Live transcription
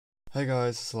Hey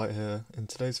guys, it's Light here. In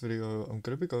today's video, I'm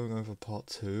going to be going over part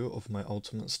 2 of my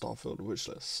Ultimate Starfield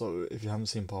Wishlist, so if you haven't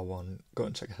seen part 1, go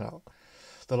and check it out.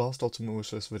 The last Ultimate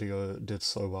Wishlist video did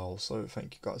so well, so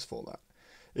thank you guys for that.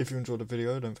 If you enjoyed the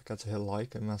video, don't forget to hit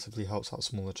like, it massively helps out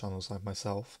smaller channels like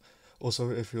myself. Also,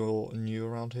 if you're new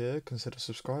around here, consider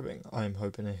subscribing. I am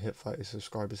hoping to hit 30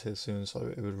 subscribers here soon, so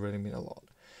it would really mean a lot.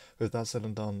 With that said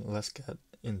and done, let's get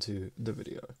into the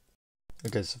video.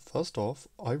 Okay, so first off,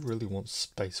 I really want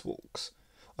spacewalks.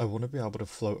 I want to be able to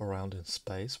float around in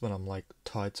space when I'm like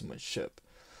tied to my ship.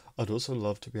 I'd also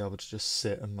love to be able to just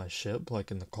sit in my ship, like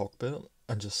in the cockpit,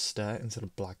 and just stare into the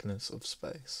blackness of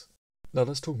space. Now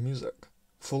let's talk music.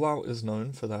 Fallout is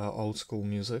known for their old school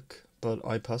music, but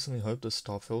I personally hope that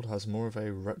Starfield has more of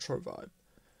a retro vibe.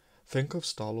 Think of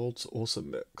Star-Lord's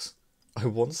awesome mix. I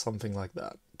want something like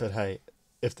that, but hey,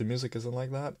 if the music isn't like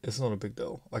that, it's not a big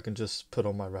deal. I can just put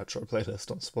on my retro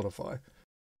playlist on Spotify.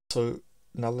 So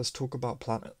now let's talk about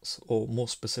planets, or more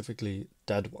specifically,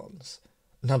 dead ones.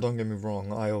 Now don't get me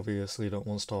wrong, I obviously don't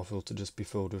want Starfield to just be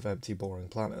filled with empty, boring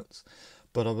planets,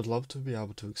 but I would love to be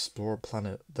able to explore a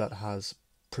planet that has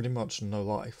pretty much no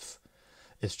life.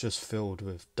 It's just filled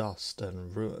with dust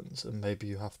and ruins, and maybe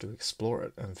you have to explore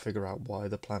it and figure out why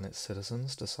the planet's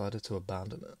citizens decided to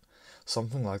abandon it.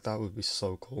 Something like that would be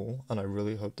so cool, and I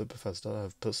really hope that Bethesda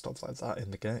have put stuff like that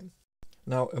in the game.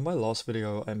 Now, in my last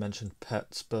video I mentioned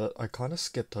pets, but I kinda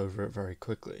skipped over it very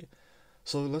quickly.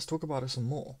 So let's talk about it some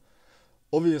more.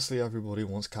 Obviously everybody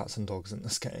wants cats and dogs in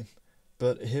this game,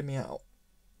 but hear me out.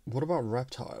 What about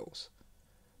reptiles?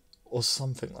 Or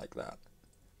something like that?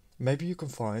 Maybe you can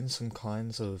find some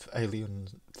kinds of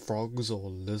alien frogs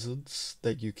or lizards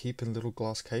that you keep in little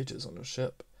glass cages on a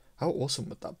ship. How awesome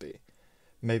would that be?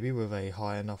 Maybe with a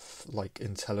high enough, like,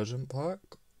 intelligent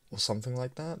perk, or something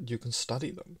like that, you can study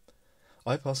them.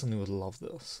 I personally would love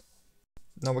this.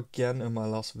 Now again, in my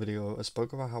last video, I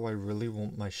spoke about how I really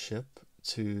want my ship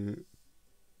to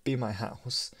be my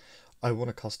house. I want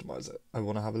to customize it. I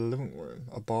want to have a living room,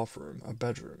 a bathroom, a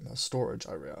bedroom, a storage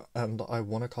area, and I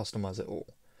want to customize it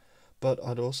all. But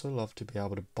I'd also love to be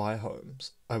able to buy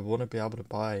homes. I want to be able to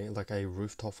buy like a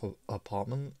rooftop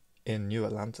apartment in New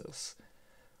Atlantis.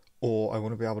 Or I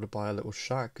want to be able to buy a little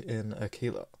shack in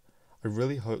Aquila. I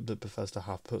really hope that Bethesda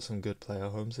have put some good player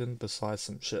homes in besides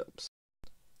some ships.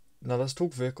 Now let's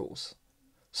talk vehicles.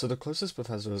 So the closest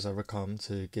Bethesda has ever come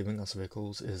to giving us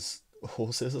vehicles is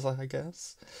horses, I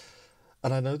guess.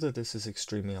 And I know that this is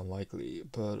extremely unlikely,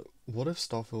 but what if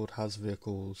Starfield has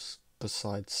vehicles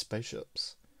besides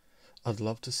spaceships? I'd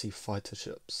love to see fighter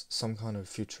ships, some kind of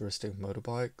futuristic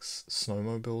motorbikes,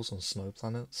 snowmobiles on snow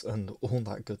planets, and all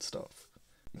that good stuff.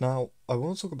 Now, I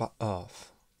want to talk about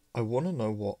Earth. I want to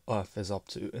know what Earth is up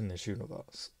to in this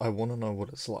universe. I want to know what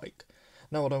it's like.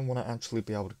 Now, I don't want to actually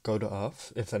be able to go to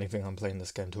Earth. If anything, I'm playing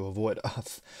this game to avoid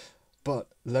Earth. But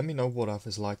let me know what Earth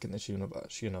is like in this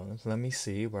universe, you know? Let me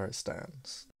see where it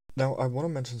stands. Now, I want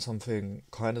to mention something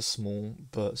kind of small,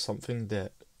 but something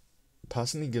that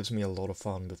personally gives me a lot of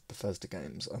fun with Bethesda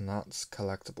games, and that's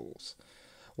collectibles.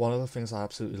 One of the things I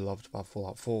absolutely loved about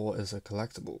Fallout 4 is the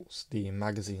collectibles, the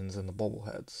magazines and the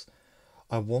bobbleheads.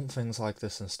 I want things like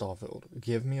this in Starfield.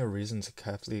 Give me a reason to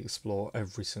carefully explore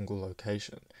every single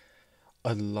location.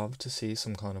 I'd love to see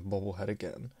some kind of bobblehead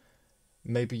again.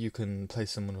 Maybe you can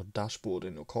place them on your dashboard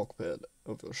in your cockpit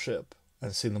of your ship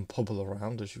and see them bobble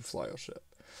around as you fly your ship.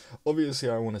 Obviously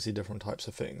I want to see different types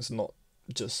of things, not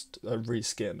just a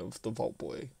reskin of the Vault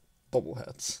Boy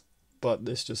bobbleheads. But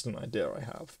it's just an idea I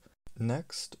have.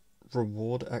 Next,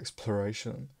 reward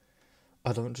exploration.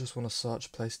 I don't just want to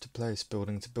search place to place,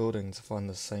 building to building to find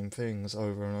the same things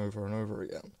over and over and over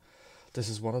again. This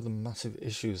is one of the massive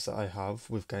issues that I have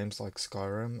with games like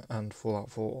Skyrim and Fallout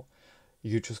 4.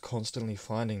 You're just constantly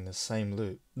finding the same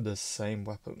loot, the same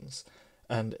weapons,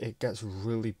 and it gets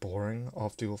really boring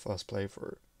after your first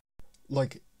playthrough.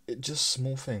 Like, just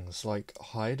small things, like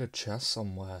hide a chest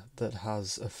somewhere that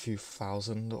has a few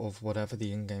thousand of whatever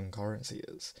the in-game currency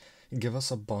is. Give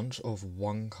us a bunch of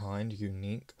one kind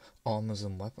unique armors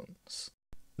and weapons.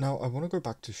 Now, I want to go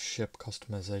back to ship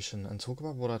customization and talk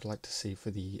about what I'd like to see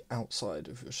for the outside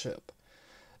of your ship.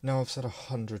 Now, I've said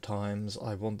 100 times,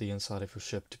 I want the inside of your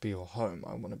ship to be your home.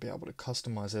 I want to be able to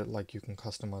customize it like you can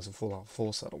customize a Fallout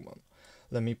 4 settlement.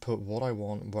 Let me put what I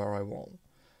want where I want.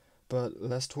 But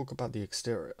let's talk about the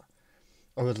exterior.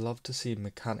 I would love to see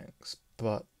mechanics,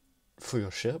 but for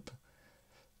your ship?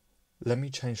 Let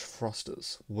me change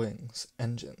thrusters, wings,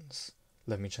 engines.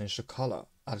 Let me change the colour,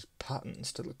 add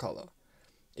patterns to the colour.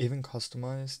 Even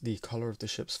customize the colour of the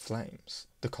ship's flames,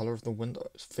 the colour of the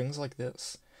windows, things like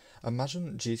this.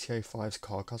 Imagine GTA 5's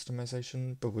car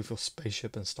customization, but with your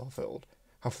spaceship in Starfield.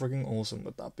 How frigging awesome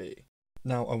would that be?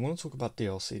 Now, I want to talk about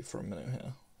DLC for a minute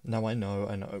here. Now, I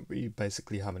know, we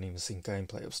basically haven't even seen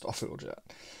gameplay of Starfield yet.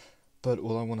 But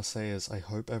all I want to say is I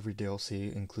hope every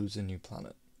DLC includes a new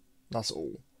planet. That's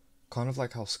all. Kind of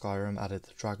like how Skyrim added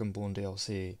the Dragonborn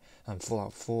DLC and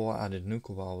Fallout 4 added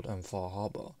Nuka World and Far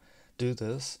Harbor. Do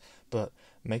this, but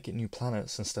make it new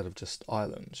planets instead of just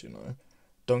islands, you know?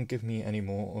 Don't give me any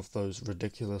more of those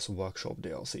ridiculous workshop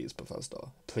DLCs, Bethesda.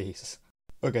 Please.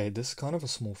 Okay, this is kind of a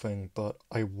small thing, but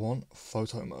I want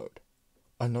photo mode.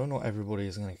 I know not everybody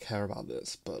is going to care about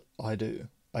this, but I do.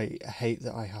 I hate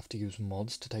that I have to use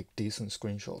mods to take decent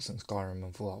screenshots in Skyrim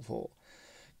and Fallout 4.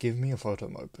 Give me a photo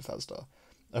mode, Bethesda.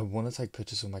 I want to take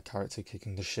pictures of my character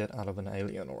kicking the shit out of an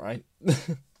alien, alright?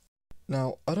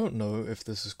 Now, I don't know if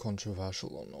this is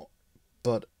controversial or not,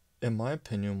 but in my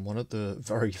opinion, one of the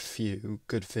very few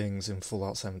good things in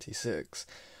Fallout 76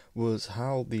 was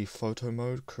how the photo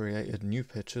mode created new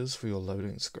pictures for your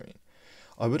loading screen.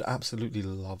 I would absolutely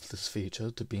love this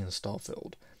feature to be in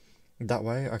Starfield. That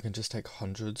way I can just take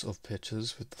hundreds of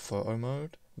pictures with the photo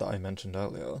mode that I mentioned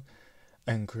earlier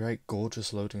and create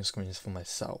gorgeous loading screens for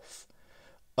myself.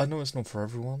 I know it's not for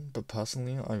everyone, but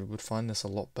personally I would find this a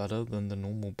lot better than the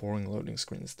normal boring loading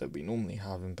screens that we normally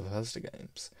have in Bethesda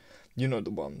games. You know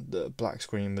the one, the black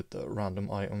screen with the random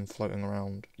item floating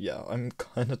around. Yeah, I'm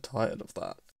kinda tired of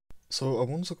that. So I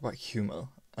want to talk about humour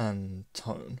and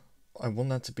tone. I want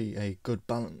there to be a good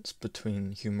balance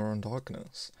between humour and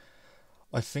darkness.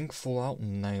 I think Fallout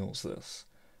nails this.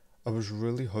 I was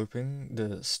really hoping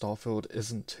that Starfield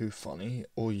isn't too funny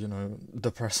or,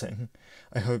 depressing.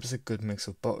 I hope it's a good mix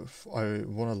of both. I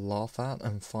want to laugh at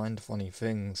and find funny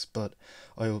things, but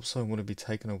I also want to be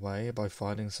taken away by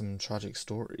finding some tragic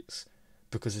stories.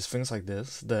 Because it's things like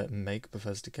this that make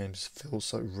Bethesda games feel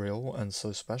so real and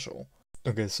so special.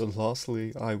 Okay, so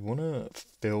lastly, I want to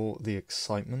feel the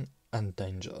excitement and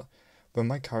danger. When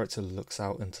my character looks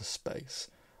out into space,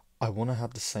 I want to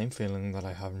have the same feeling that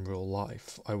I have in real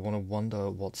life. I want to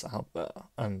wonder what's out there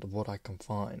and what I can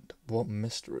find, what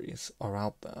mysteries are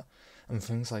out there, and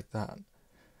things like that.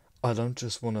 I don't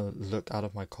just want to look out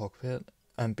of my cockpit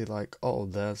and be like, oh,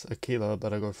 there's a killer,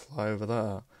 better go fly over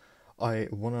there. I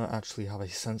want to actually have a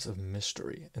sense of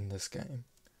mystery in this game.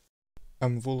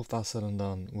 And with all of that said and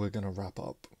done, we're going to wrap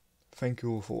up. Thank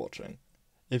you all for watching.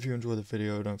 If you enjoyed the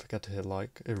video, don't forget to hit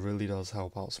like. It really does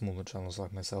help out smaller channels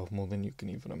like myself more than you can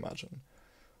even imagine.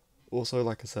 Also,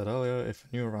 like I said earlier, if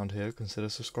you're new around here, consider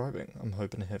subscribing. I'm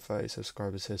hoping to hit 30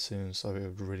 subscribers here soon, so it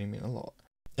would really mean a lot.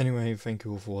 Anyway, thank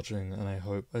you all for watching, and I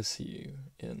hope I see you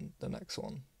in the next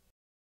one.